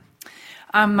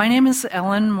My name is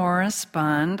Ellen Morris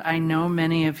Bond. I know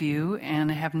many of you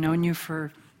and have known you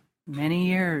for many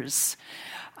years.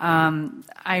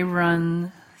 I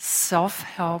run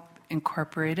Self-Help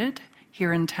Incorporated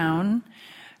here in town,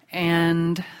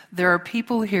 and there are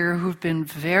people here who've been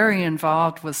very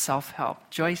involved with self-help.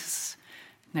 Joyce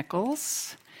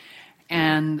Nichols,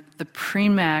 and the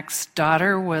Premack's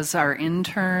daughter was our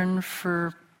intern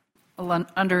for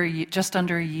just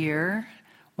under a year.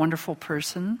 Wonderful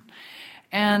person.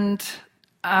 And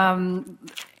Anne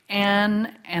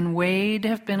and Wade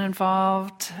have been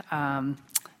involved.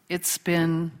 It's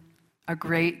been a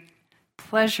great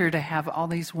pleasure to have all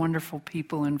these wonderful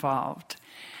people involved.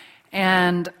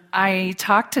 And I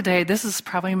talked today, this is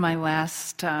probably my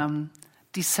last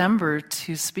December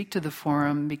to speak to the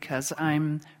forum because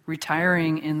I'm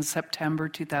retiring in September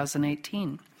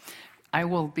 2018. I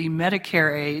will be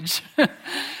Medicare age.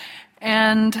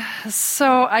 And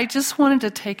so I just wanted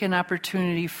to take an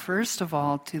opportunity, first of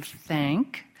all, to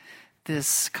thank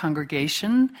this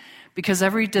congregation, because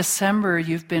every December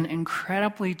you've been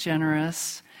incredibly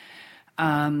generous.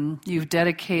 You've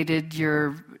dedicated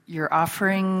your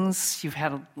offerings, you've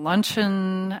had a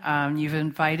luncheon, you've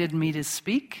invited me to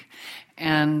speak,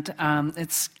 and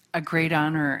it's a great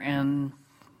honor and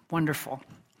wonderful.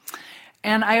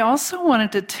 And I also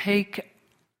wanted to take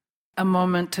a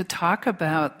moment to talk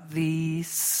about the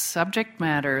subject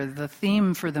matter, the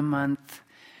theme for the month,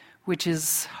 which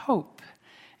is hope.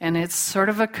 And it's sort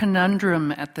of a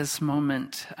conundrum at this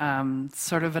moment,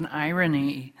 sort of an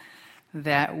irony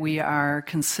that we are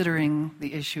considering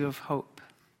the issue of hope.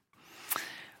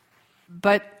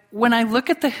 But when I look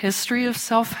at the history of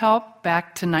self-help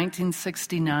back to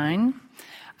 1969,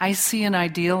 I see an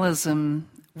idealism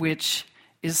which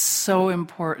is so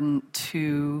important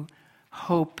to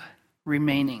hope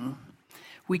remaining.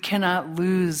 We cannot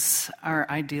lose our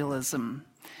idealism.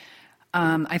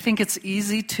 I think it's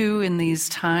easy to, in these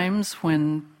times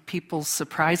when people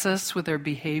surprise us with their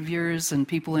behaviors and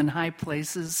people in high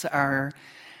places are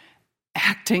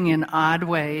acting in odd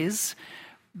ways,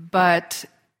 but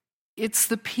it's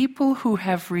the people who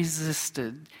have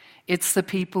resisted. It's the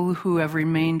people who have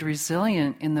remained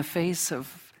resilient in the face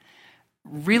of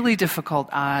really difficult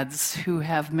odds who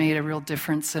have made a real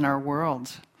difference in our world.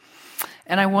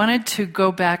 And I wanted to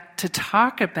go back to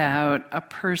talk about a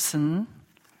person.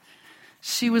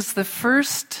 She was the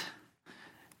first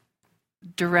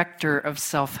director of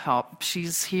self-help.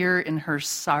 She's here in her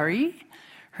sari.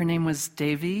 Her name was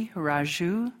Devi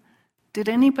Raju. Did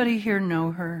anybody here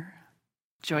know her?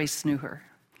 Joyce knew her.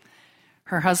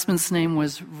 Her husband's name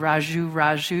was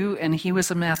Raju, and he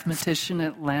was a mathematician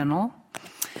at Ellenâ.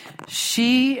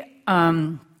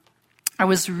 I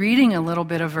was reading a little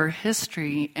bit of her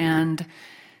history, and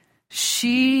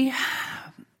she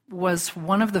was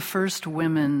one of the first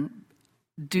women,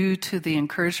 due to the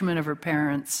encouragement of her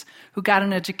parents, who got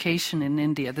an education in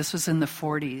India. This was in the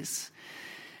 40s.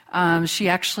 She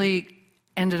actually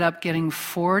ended up getting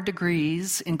 4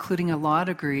 degrees, including a law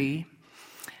degree,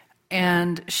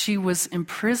 and she was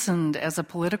imprisoned as a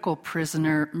political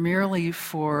prisoner merely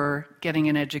for getting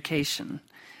an education.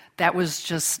 That was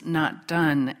just not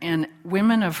done. And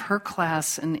women of her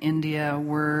class in India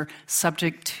were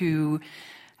subject to,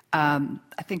 I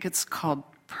think it's called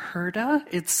purdah.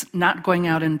 It's not going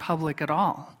out in public at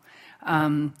all.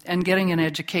 And getting an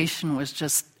education was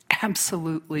just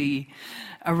absolutely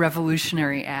a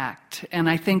revolutionary act. And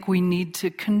I think we need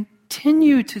to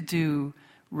continue to do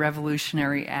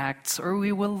revolutionary acts or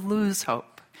we will lose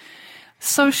hope.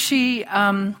 So she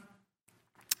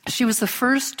was the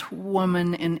first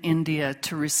woman in India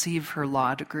to receive her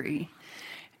law degree.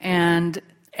 And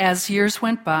as years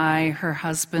went by,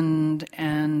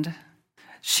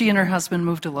 she and her husband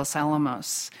moved to Los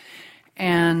Alamos.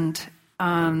 And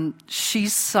she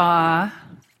saw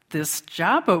this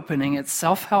job opening at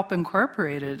Self-Help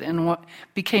Incorporated and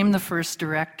became the first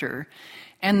director.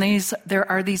 And there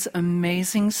are these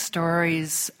amazing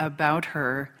stories about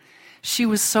her. She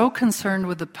was so concerned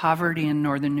with the poverty in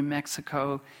northern New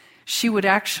Mexico. She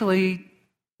wasn't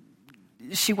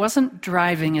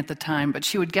driving at the time, but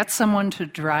she would get someone to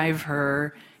drive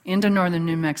her into northern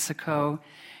New Mexico,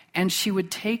 and she would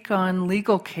take on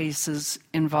legal cases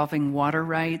involving water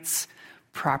rights,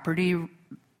 property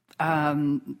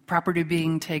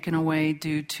being taken away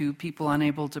due to people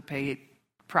unable to pay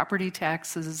property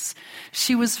taxes.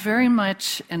 She was very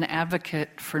much an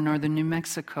advocate for northern New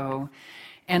Mexico.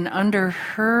 And under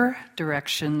her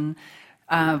direction,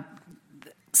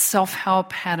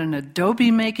 Self-Help had an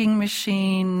Adobe making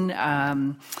machine.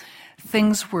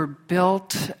 Things were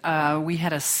built. We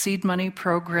had a seed money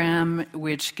program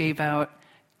which gave out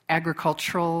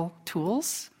agricultural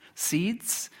tools.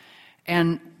 seeds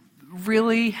and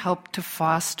really helped to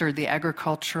foster the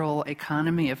agricultural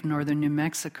economy of northern New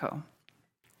Mexico.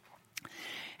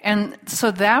 And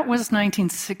so that was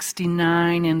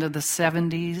 1969 into the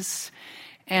 70s,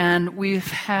 and we've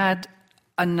had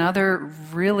another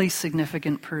really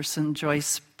significant person,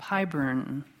 Joyce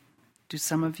Pyburn. Do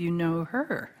some of you know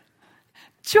her?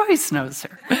 Joyce knows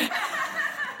her.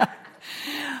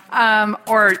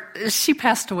 Or she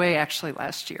passed away actually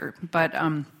last year, but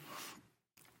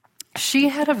she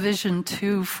had a vision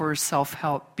too for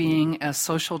self-help being a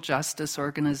social justice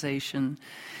organization.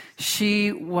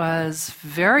 She was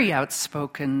very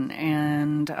outspoken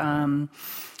and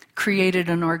created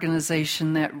an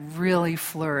organization that really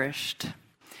flourished.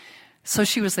 So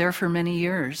she was there for many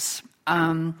years.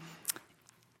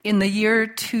 In the year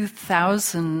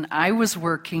 2000, I was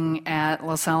working at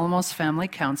Los Alamos Family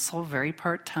Council, very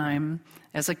part-time,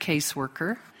 as a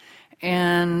caseworker.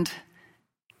 And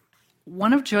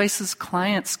one of Joyce's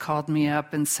clients called me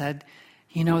up and said,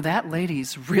 "You know, that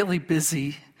lady's really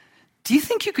busy. Do you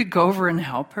think you could go over and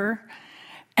help her?"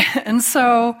 And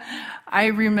so I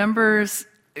remember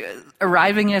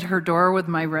arriving at her door with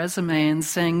my resume and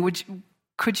saying,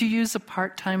 could you use a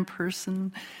part-time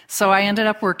person? So I ended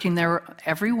up working there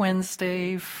every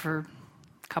Wednesday for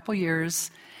a couple years.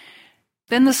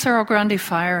 Then the Cerro Grande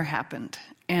fire happened,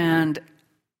 and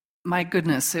my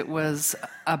goodness, it was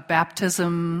a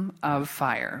baptism of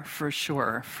fire, for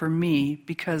sure, for me,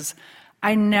 because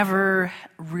I never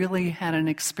really had an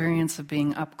experience of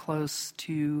being up close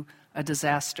to a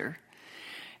disaster.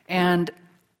 And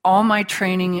all my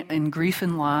training in grief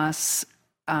and loss,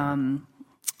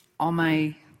 all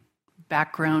my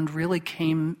background really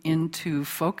came into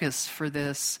focus for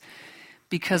this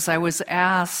because I was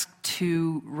asked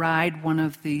to ride one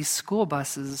of the school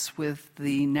buses with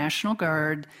the National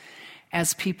Guard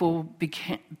as people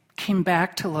came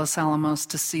back to Los Alamos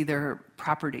to see their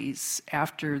properties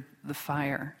after the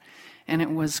fire. And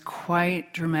it was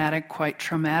quite dramatic, quite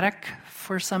traumatic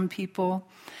for some people.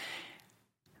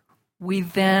 We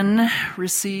then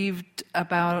received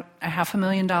about a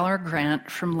 $500,000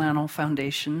 grant from Lano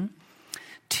Foundation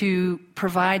to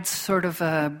provide sort of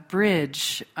a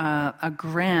bridge, a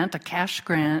grant, a cash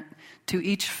grant, to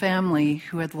each family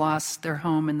who had lost their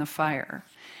home in the fire.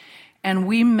 And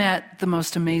we met the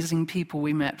most amazing people.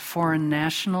 We met foreign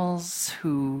nationals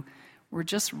who were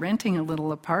just renting a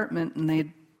little apartment, and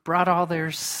they'd brought all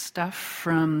their stuff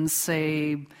from,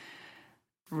 say,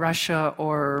 Russia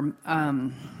or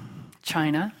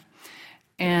China,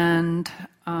 and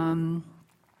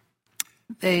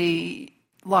they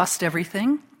lost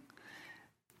everything.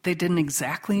 They didn't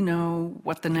exactly know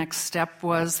what the next step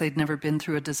was. They'd never been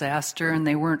through a disaster, and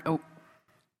they weren't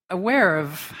aware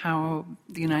of how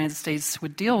the United States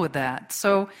would deal with that.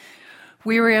 So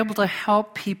we were able to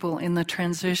help people in the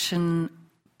transition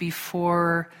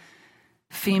before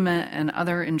FEMA and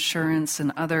other insurance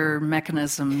and other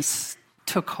mechanisms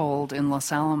took hold in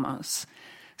Los Alamos.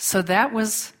 So that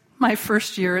was my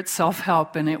first year at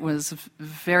self-help, and it was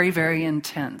very, very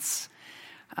intense.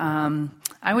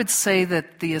 I would say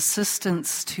that the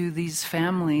assistance to these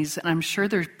families, and I'm sure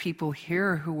there's people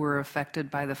here who were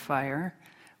affected by the fire.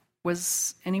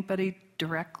 Was anybody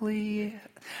directly?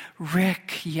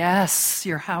 Rick, yes,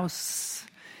 your house.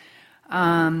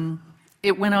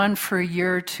 It went on for a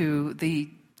year or two, the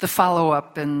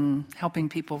follow-up and helping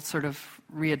people sort of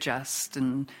readjust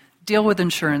and deal with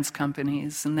insurance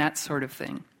companies and that sort of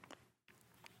thing.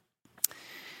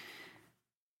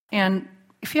 And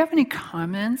if you have any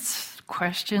comments,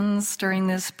 questions during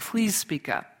this, please speak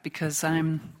up, because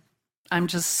I'm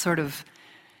just sort of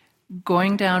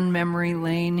going down memory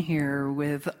lane here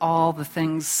with all the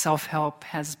things self-help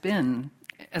has been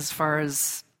as far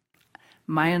as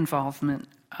my involvement.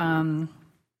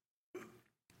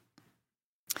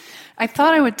 I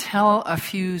thought I would tell a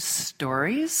few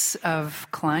stories of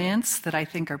clients that I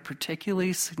think are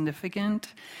particularly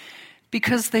significant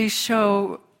because they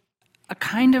show a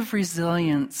kind of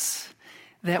resilience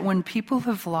that when people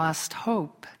have lost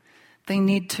hope, they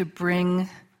need to bring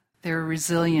their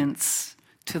resilience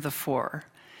to the fore.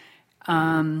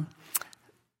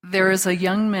 There is a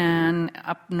young man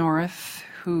up north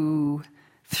who,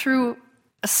 through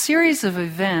a series of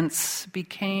events,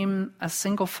 became a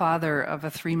single father of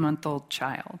a 3-month-old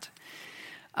child.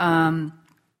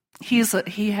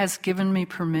 He has given me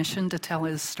permission to tell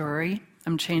his story.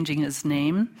 I'm changing his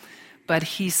name. But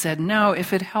he said, no,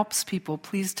 if it helps people,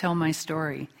 please tell my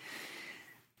story.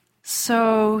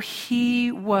 So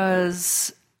he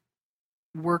was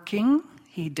working.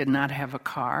 He did not have a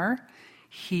car.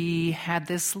 He had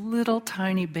this little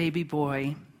tiny baby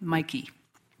boy, Mikey.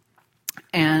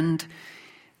 And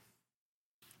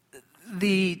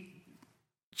the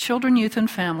Children, Youth,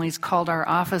 and Families called our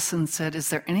office and said, is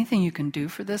there anything you can do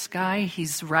for this guy?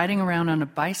 He's riding around on a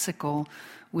bicycle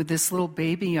with this little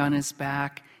baby on his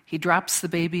back. He drops the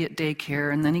baby at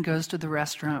daycare, and then he goes to the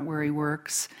restaurant where he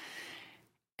works,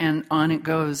 and on it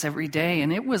goes every day.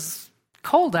 And it was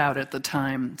cold out at the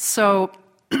time. So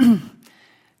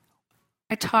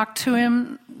I talked to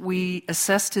him, we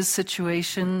assessed his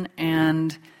situation,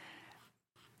 and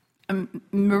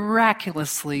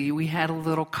miraculously, we had a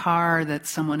little car that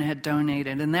someone had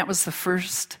donated, and that was the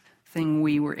first thing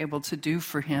we were able to do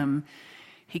for him.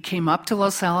 He came up to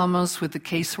Los Alamos with the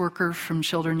caseworker from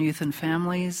Children, Youth, and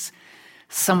Families.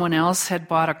 Someone else had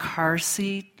bought a car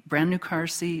seat, brand new car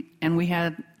seat, and we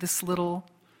had this little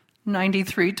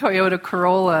 93 Toyota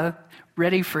Corolla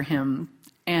ready for him.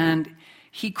 And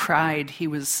he cried. He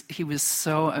was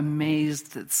so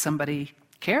amazed that somebody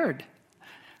cared.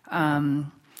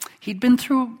 He'd been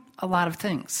through a lot of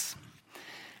things.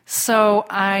 So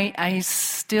I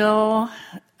still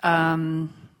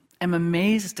am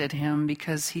amazed at him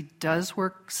because he does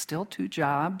work still 2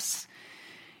 jobs.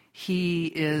 He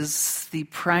is the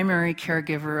primary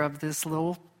caregiver of this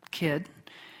little kid.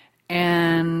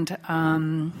 And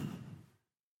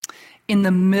in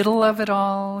the middle of it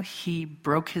all, he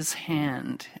broke his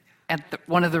hand at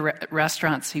one of the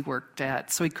restaurants he worked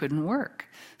at, so he couldn't work.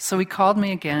 So he called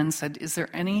me again and said, are there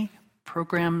any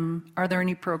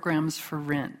programs for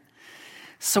rent?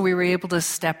 So we were able to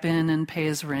step in and pay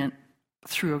his rent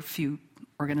through a few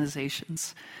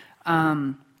organizations.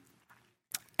 And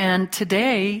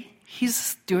today,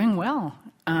 he's doing well.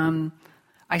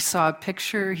 I saw a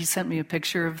picture, he sent me a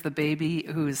picture of the baby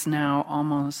who is now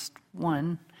almost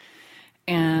 1,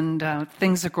 and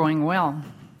things are going well.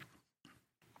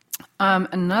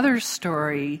 Another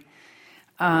story,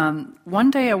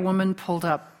 one day a woman pulled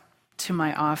up to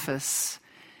my office.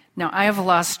 Now, I have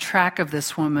lost track of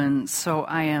this woman, so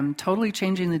I am totally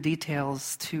changing the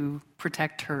details to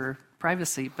protect her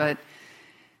privacy, but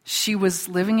she was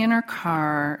living in her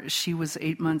car. She was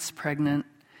 8 months pregnant.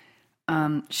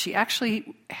 She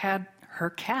actually had her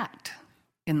cat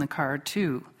in the car,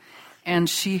 too. And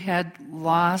she had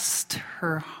lost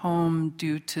her home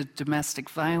due to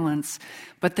domestic violence,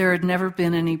 but there had never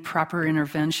been any proper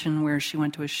intervention where she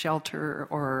went to a shelter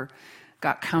or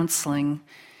got counseling.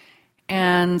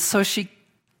 And so she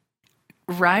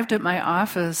arrived at my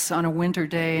office on a winter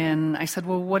day, and I said,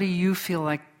 well, what do you feel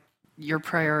like your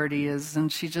priority is?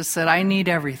 And she just said, I need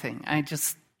everything. I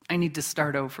need to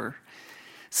start over.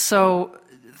 So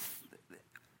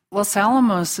Los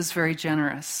Alamos is very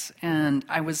generous, and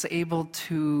I was able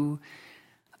to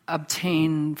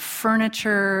obtain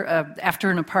furniture. After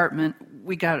an apartment,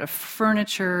 we got a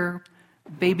furniture,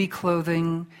 baby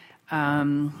clothing,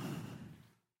 and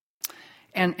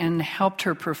helped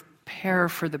her prepare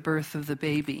for the birth of the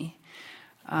baby.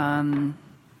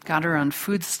 Got her on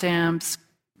food stamps,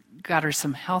 got her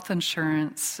some health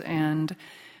insurance, and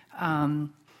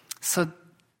so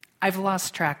I've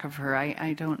lost track of her.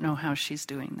 I don't know how she's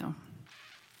doing, though.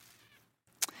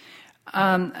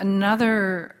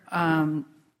 Another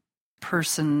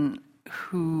person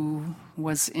who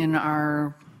was in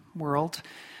our world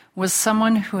was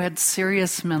someone who had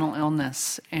serious mental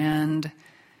illness, and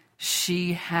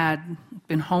she had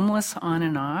been homeless on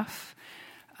and off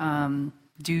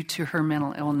due to her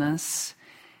mental illness.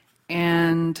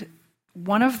 And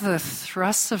one of the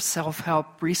thrusts of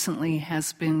self-help recently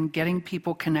has been getting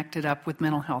people connected up with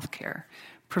mental health care,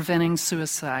 preventing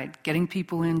suicide, getting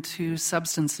people into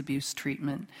substance abuse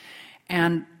treatment.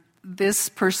 And this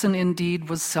person indeed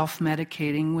was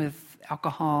self-medicating with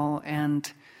alcohol and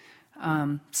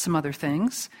some other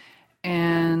things.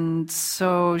 And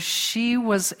so she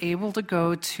was able to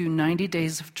go to 90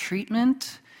 days of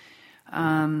treatment.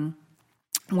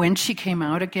 When she came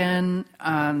out again,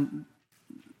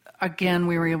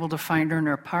 we were able to find her in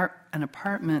an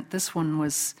apartment. This one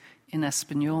was in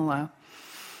Espanola.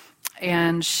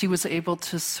 And she was able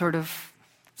to sort of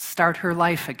start her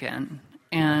life again.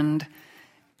 And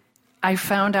I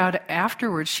found out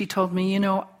afterwards, she told me,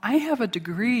 I have a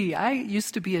degree. I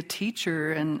used to be a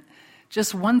teacher, and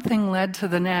just one thing led to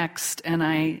the next,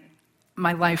 and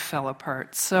my life fell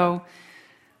apart. So,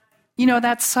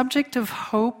 that subject of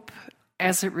hope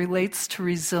as it relates to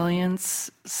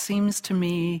resilience seems to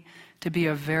me to be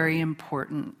a very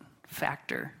important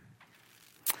factor.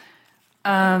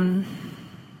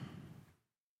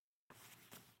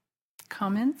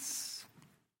 Comments?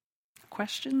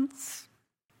 Questions?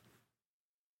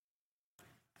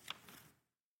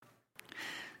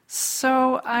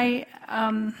 So I,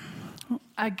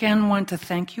 again, want to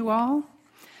thank you all,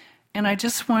 and I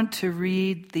just want to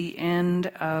read the end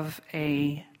of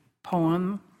a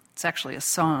poem. It's actually a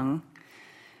song.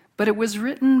 But it was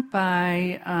written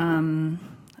by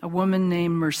a woman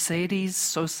named Mercedes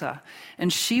Sosa.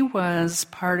 And she was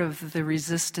part of the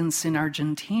resistance in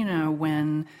Argentina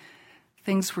when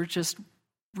things were just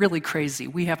really crazy.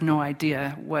 We have no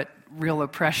idea what real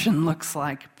oppression looks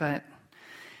like, but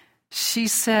she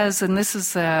says, and this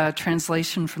is a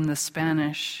translation from the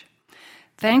Spanish,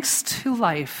 "Thanks to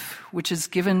life, which has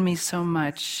given me so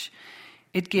much,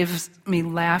 it gives me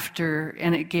laughter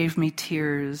and it gave me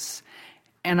tears.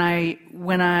 And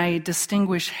when I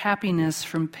distinguish happiness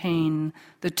from pain,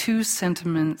 the two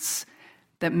sentiments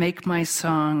that make my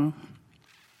song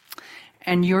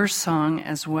and your song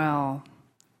as well,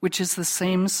 which is the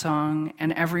same song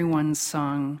and everyone's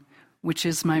song, which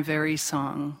is my very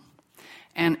song."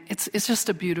 And it's just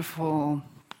a beautiful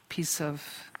piece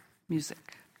of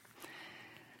music.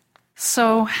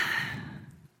 So,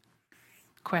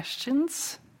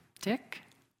 questions? Dick?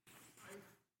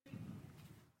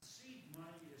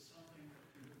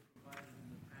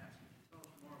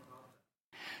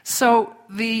 So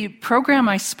the program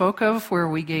I spoke of, where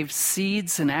we gave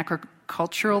seeds and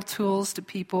agricultural tools to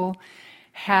people,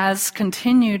 has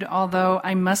continued, although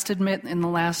I must admit in the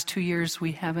last 2 years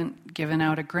we haven't given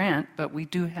out a grant, but we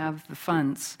do have the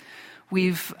funds.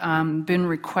 We've been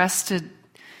requested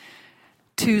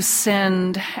to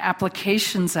send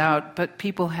applications out, but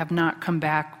people have not come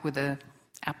back with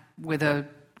a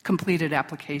completed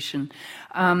application.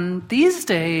 These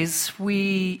days,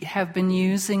 we have been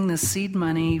using the seed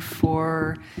money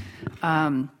for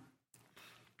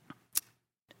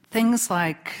things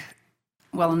like,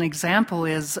 well, an example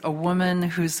is a woman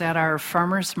who's at our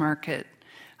farmer's market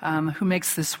who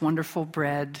makes this wonderful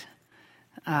bread,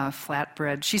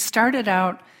 flatbread. She started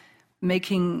out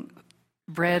making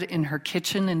bread in her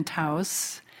kitchen in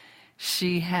Taos.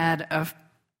 She had a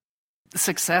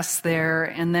success there,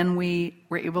 and then we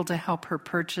were able to help her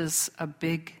purchase a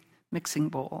big mixing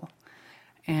bowl.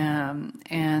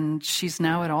 And she's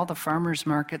now at all the farmers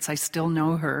markets. I still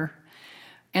know her.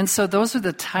 And so those are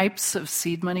the types of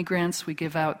seed money grants we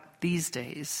give out these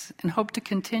days and hope to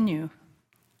continue.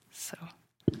 So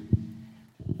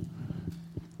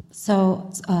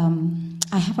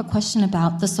I have a question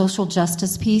about the social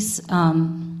justice piece.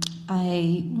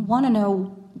 I want to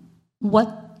know what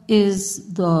is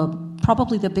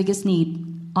probably the biggest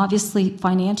need. Obviously,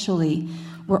 financially,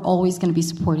 we're always going to be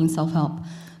supporting self-help.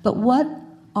 But what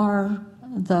are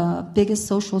the biggest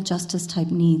social justice type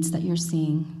needs that you're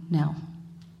seeing now?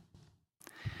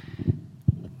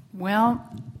 Well,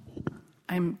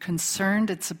 I'm concerned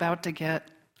it's about to get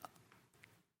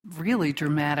really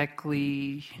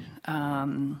dramatically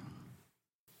to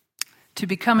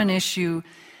become an issue.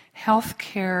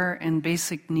 Healthcare and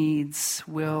basic needs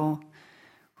will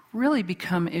really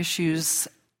become issues.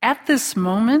 At this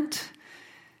moment,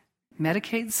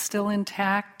 Medicaid's still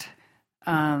intact,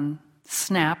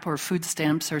 SNAP or food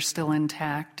stamps are still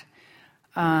intact,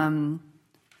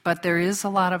 but there is a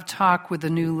lot of talk with the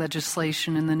new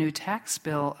legislation and the new tax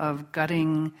bill of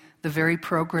gutting the very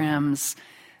programs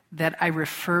that I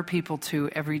refer people to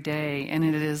every day, and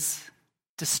it is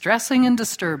distressing and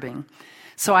disturbing.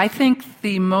 So I think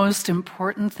the most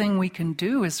important thing we can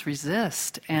do is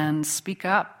resist and speak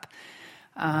up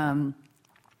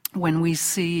when we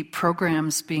see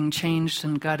programs being changed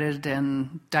and gutted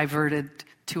and diverted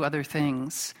to other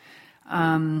things.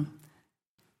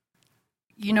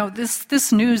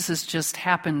 This news has just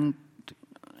happened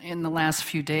in the last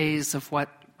few days of what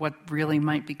really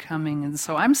might be coming. And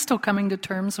so I'm still coming to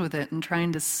terms with it and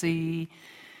trying to see,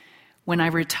 when I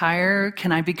retire,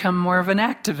 can I become more of an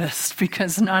activist?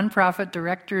 Because nonprofit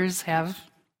directors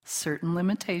have certain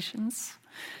limitations.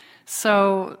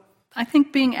 So I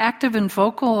think being active and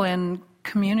vocal and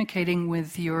communicating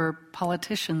with your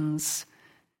politicians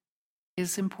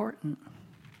is important.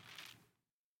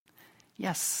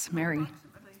 Yes, Mary.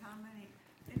 Approximately how many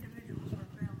individuals or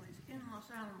families in Los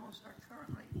Alamos are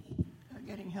currently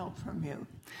getting help from you?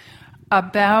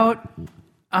 About,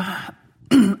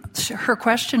 her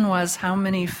question was how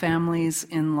many families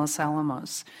in Los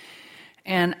Alamos.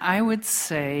 And I would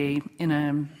say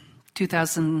in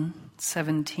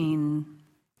 2017,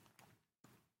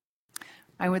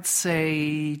 I would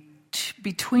say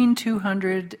between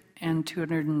 200 and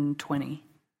 220,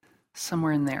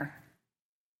 somewhere in there,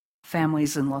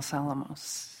 families in Los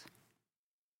Alamos.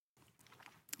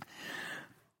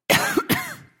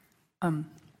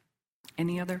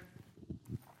 Any other?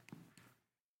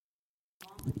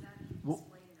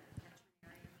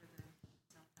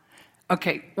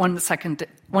 Okay, one second, Dick.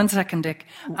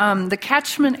 The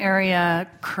catchment area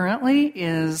currently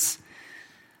is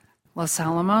Los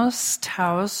Alamos,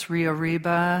 Taos, Rio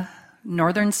Arriba,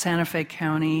 northern Santa Fe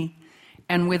County,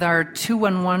 and with our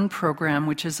 211 program,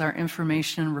 which is our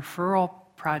information and referral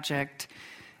project,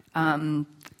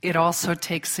 it also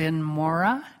takes in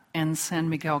Mora and San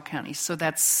Miguel County. So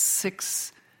that's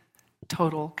 6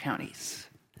 total counties.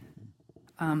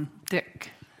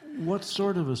 Dick. What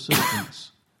sort of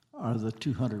assistance are the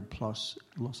 200 plus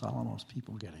Los Alamos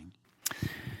people getting?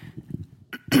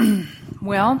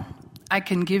 Well, I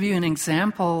can give you an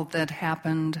example that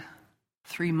happened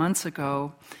 3 months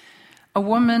ago. A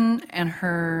woman and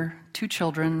her 2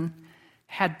 children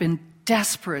had been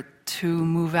desperate to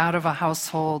move out of a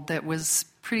household that was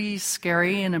pretty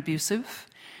scary and abusive,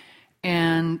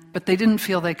 but they didn't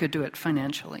feel they could do it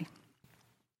financially.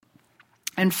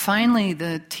 And finally,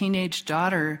 the teenage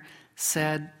daughter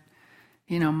said,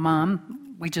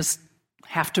 Mom, we just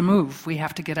have to move. We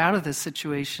have to get out of this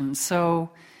situation. So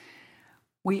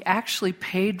we actually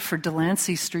paid for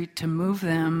Delancey Street to move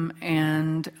them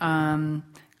and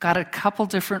got a couple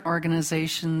different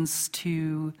organizations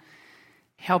to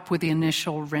help with the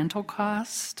initial rental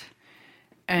cost.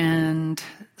 And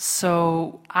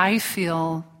so I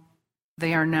feel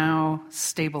they are now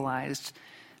stabilized.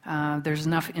 There's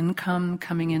enough income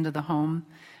coming into the home.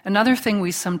 Another thing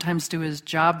we sometimes do is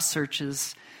job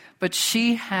searches, but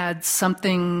she had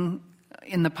something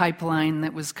in the pipeline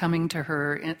that was coming to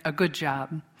her, a good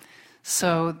job.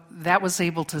 So that was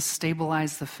able to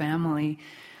stabilize the family.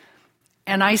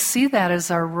 And I see that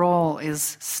as our role,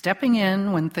 is stepping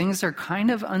in when things are kind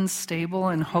of unstable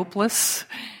and hopeless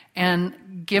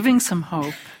and giving some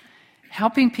hope,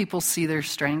 helping people see their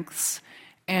strengths,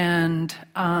 and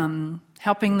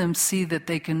helping them see that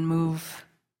they can move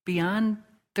beyond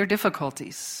their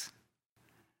difficulties.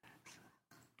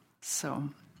 So,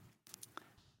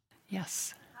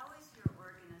 yes. How is your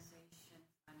organization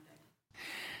funded?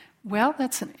 Well,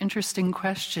 that's an interesting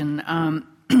question.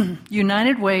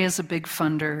 United Way is a big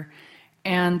funder,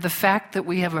 and the fact that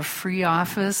we have a free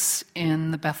office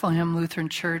in the Bethlehem Lutheran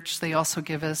Church, they also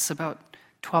give us about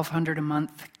 $1,200 a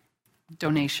month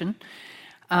donation.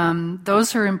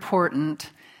 Those are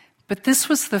important. But this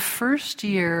was the first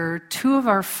year 2 of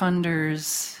our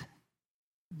funders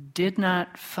did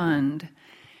not fund.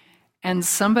 And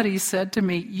somebody said to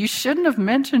me, you shouldn't have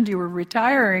mentioned you were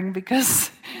retiring because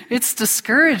it's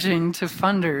discouraging to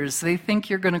funders. They think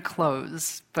you're going to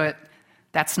close, but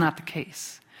that's not the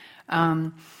case.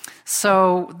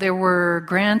 So there were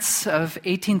grants of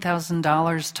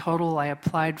 $18,000 total I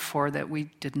applied for that we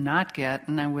did not get,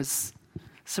 and I was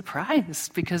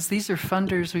surprised because these are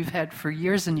funders we've had for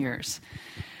years and years.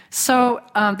 So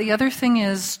the other thing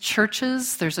is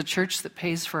churches. There's a church that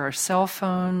pays for our cell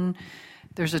phone.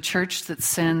 There's a church that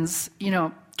sends,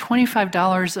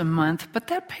 $25 a month, but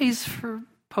that pays for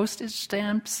postage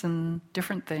stamps and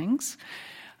different things.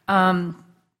 And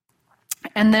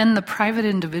then the private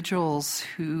individuals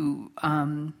who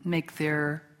make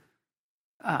their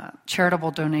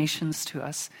charitable donations to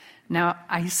us. Now,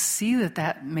 I see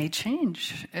that may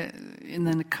change. In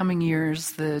the coming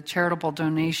years, the charitable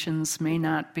donations may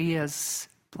not be as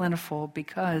plentiful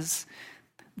because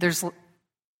there's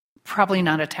probably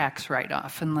not a tax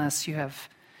write-off unless you have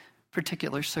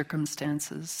particular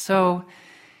circumstances. So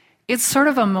it's sort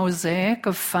of a mosaic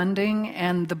of funding,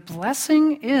 and the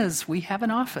blessing is we have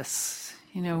an office,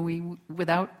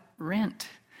 without rent,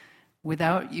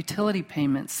 without utility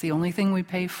payments. The only thing we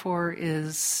pay for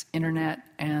is internet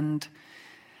and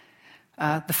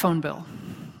the phone bill.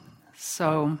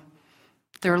 So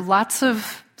there are lots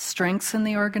of strengths in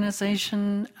the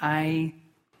organization.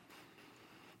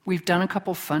 We've done a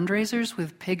couple fundraisers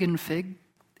with Pig and Fig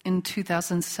in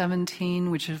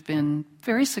 2017, which have been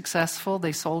very successful.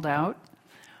 They sold out.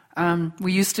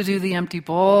 We used to do the Empty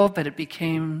Bowl, but it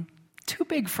became too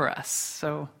big for us.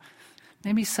 So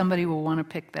maybe somebody will want to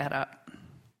pick that up.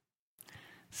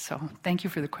 So thank you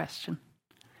for the question.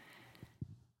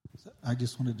 I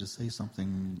just wanted to say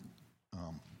something.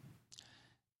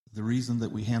 The reason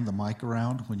that we hand the mic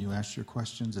around when you ask your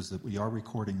questions is that we are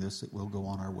recording this. It will go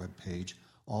on our webpage.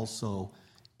 Also,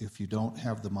 if you don't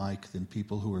have the mic, then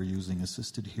people who are using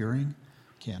assisted hearing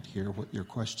can't hear what your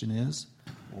question is,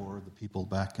 or the people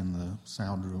back in the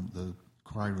sound room, the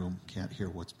cry room, can't hear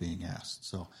what's being asked.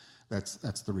 So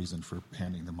that's the reason for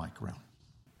handing the mic around.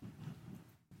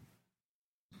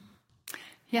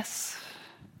 Yes.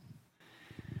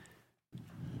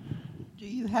 Do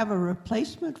you have a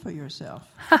replacement for yourself?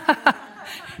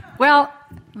 Well,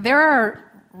 there are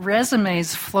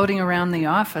resumes floating around the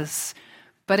office,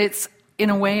 but in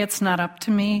a way it's not up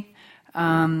to me.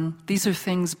 These are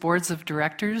things boards of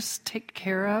directors take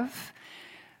care of.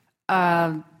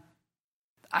 I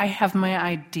have my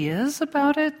ideas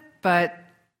about it, but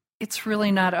it's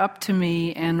really not up to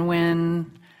me. And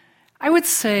when, I would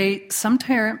say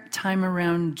sometime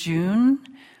around June,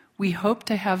 we hope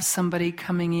to have somebody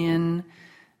coming in,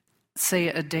 say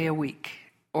a day a week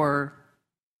or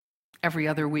every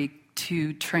other week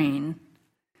to train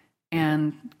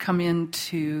and come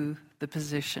into the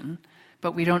position.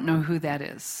 But we don't know who that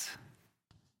is.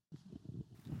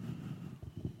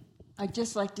 I'd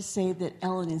just like to say that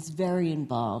Ellen is very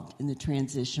involved in the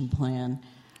transition plan.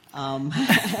 And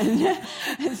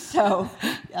so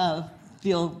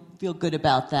feel good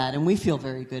about that, and we feel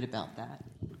very good about that.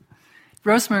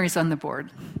 Rosemary's on the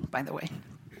board, by the way,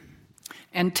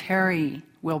 and Terry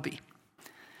will be.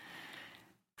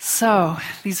 So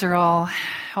these are all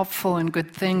helpful and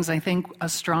good things. I think a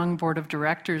strong board of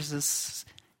directors is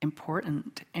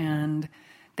important, and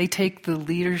they take the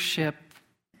leadership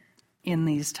in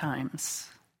these times.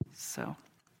 So.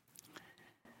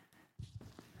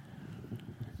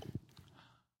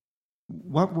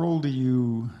 What role do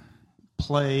you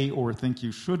play or think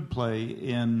you should play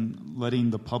in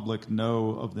letting the public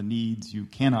know of the needs you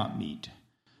cannot meet?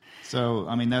 So,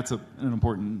 I mean, that's an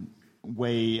important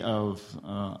way of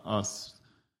us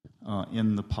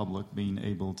in the public being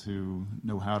able to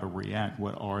know how to react.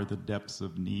 What are the depths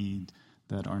of need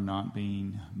that are not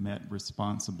being met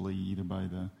responsibly, either by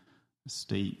the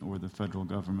state or the federal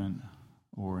government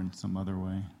or in some other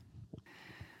way?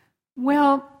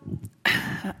 Well,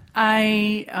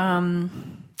 I've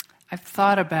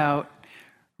thought about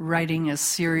writing a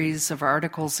series of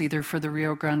articles either for the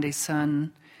Rio Grande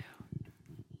Sun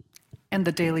and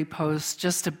the Daily Post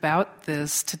just about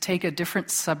this, to take a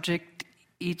different subject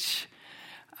each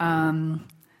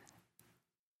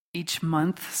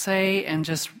month, say, and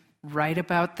just write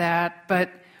about that.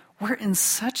 But we're in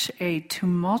such a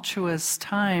tumultuous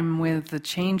time with the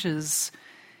changes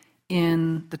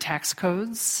in the tax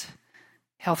codes,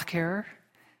 healthcare.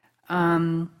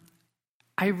 I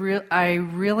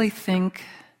really think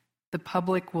the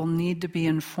public will need to be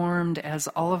informed as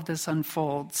all of this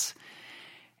unfolds.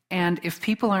 And if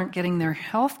people aren't getting their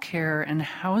healthcare and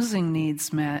housing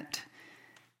needs met,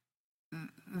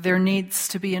 there needs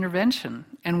to be intervention,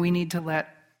 and we need to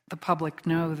let the public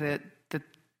know that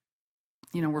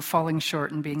we're falling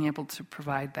short in being able to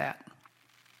provide that.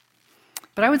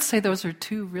 But I would say those are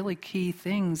two really key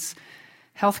things: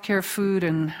 healthcare, food,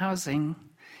 and housing.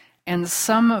 And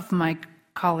some of my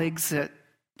colleagues at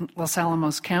Los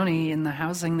Alamos County in the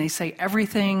housing, they say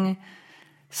everything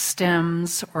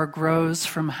stems or grows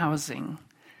from housing.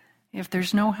 If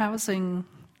there's no housing,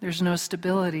 there's no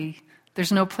stability,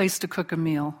 there's no place to cook a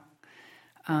meal.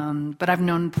 But I've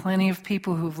known plenty of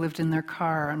people who've lived in their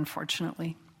car,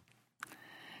 unfortunately.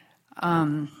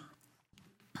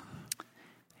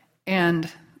 And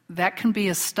that can be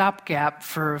a stopgap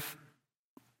for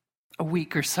a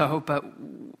week or so, but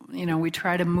we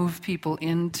try to move people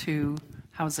into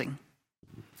housing.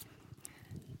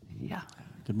 Yeah.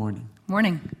 Good morning.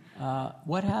 Morning.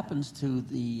 What happens to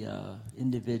the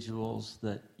individuals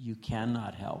that you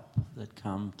cannot help, that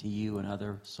come to you and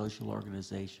other social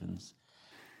organizations,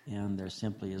 and there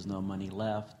simply is no money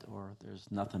left, or there's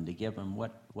nothing to give them?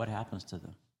 What happens to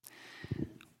them?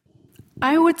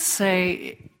 I would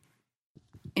say,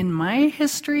 in my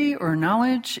history or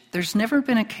knowledge, there's never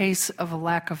been a case of a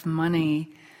lack of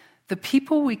money. The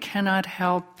people we cannot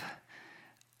help,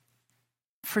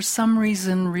 for some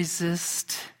reason,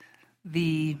 resist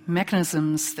the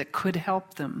mechanisms that could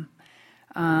help them.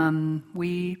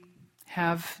 We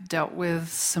have dealt with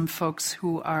some folks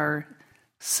who are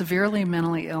severely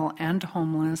mentally ill and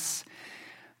homeless,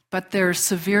 but their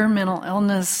severe mental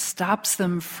illness stops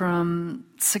them from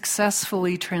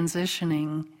successfully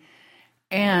transitioning,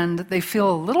 and they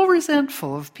feel a little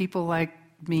resentful of people like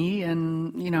me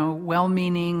and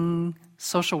well-meaning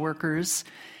social workers.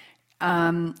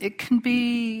 It can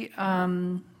be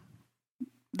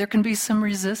there can be some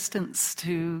resistance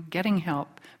to getting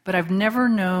help, but I've never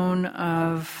known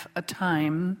of a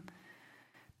time,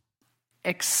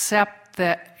 except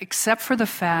for the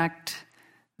fact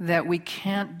that we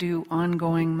can't do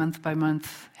ongoing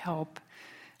month-by-month help.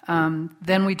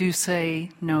 Then we do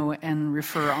say no and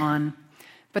refer on.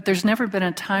 But there's never been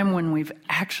a time when we've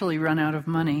actually run out of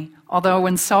money. Although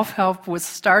when self-help was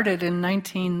started in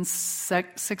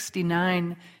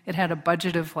 1969, it had a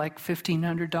budget of like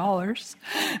 $1,500. Well,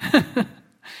 you say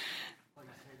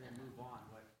they move on.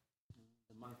 What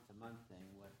the month-to-month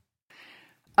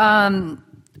thing?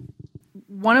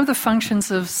 One of the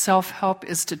functions of self-help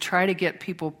is to try to get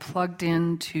people plugged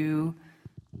into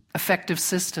effective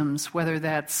systems, whether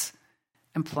that's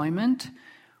employment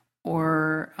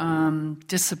or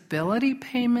disability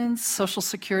payments, Social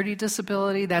Security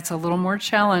disability. That's a little more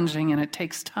challenging and it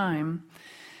takes time.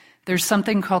 There's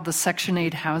something called the Section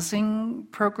 8 housing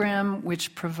program,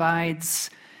 which provides,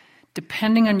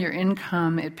 depending on your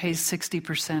income, it pays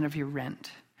 60% of your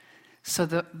rent. So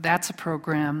that's a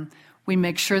program. We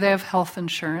make sure they have health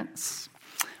insurance.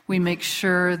 We make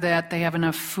sure that they have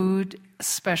enough food,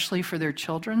 especially for their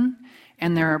children.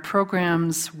 And there are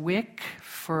programs, WIC,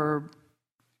 for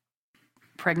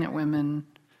pregnant women,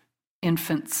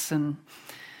 infants, and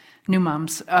new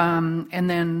moms, and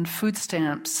then food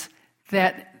stamps,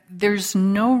 that there's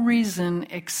no reason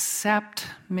except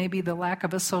maybe the lack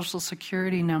of a Social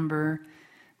Security number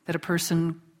that a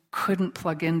person couldn't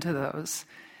plug into those.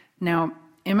 Now,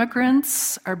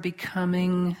 immigrants are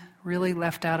becoming really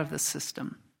left out of the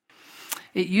system.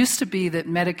 It used to be that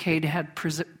Medicaid had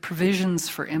provisions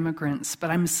for immigrants,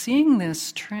 but I'm seeing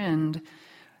this trend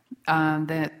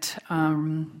that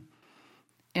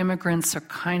immigrants are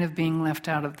kind of being left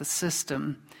out of the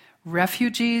system.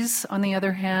 Refugees, on the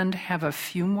other hand, have a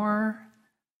few more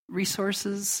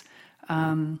resources.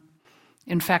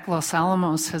 In fact, Los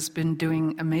Alamos has been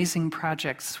doing amazing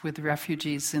projects with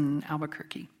refugees in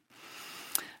Albuquerque.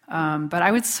 But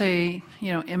I would say,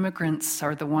 immigrants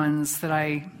are the ones that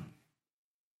I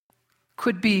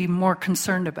could be more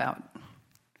concerned about.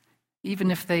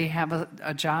 Even if they have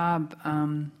a job,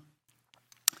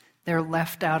 they're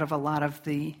left out of a lot of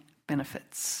the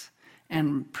benefits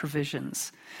and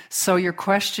provisions. So your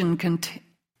question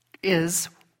is,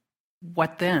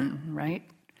 what then, right?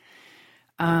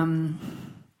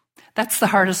 That's the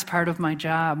hardest part of my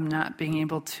job, not being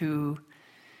able to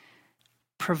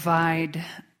provide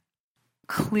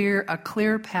a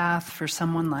clear path for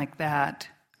someone like that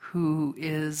who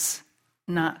is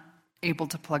not able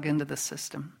to plug into the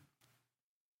system.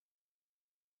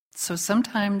 So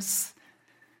sometimes,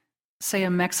 say a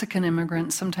Mexican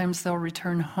immigrant, sometimes they'll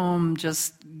return home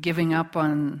just giving up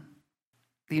on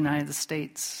the United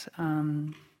States.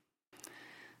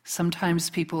 Sometimes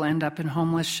people end up in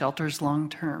homeless shelters long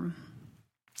term.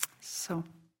 So,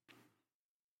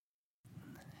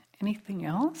 anything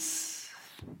else?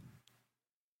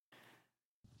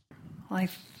 Well, I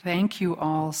thank you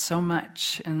all so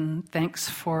much, and thanks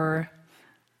for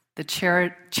the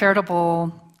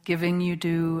charitable giving you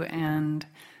do and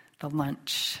the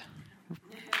lunch.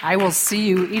 I will see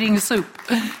you eating soup.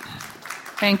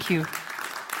 Thank you.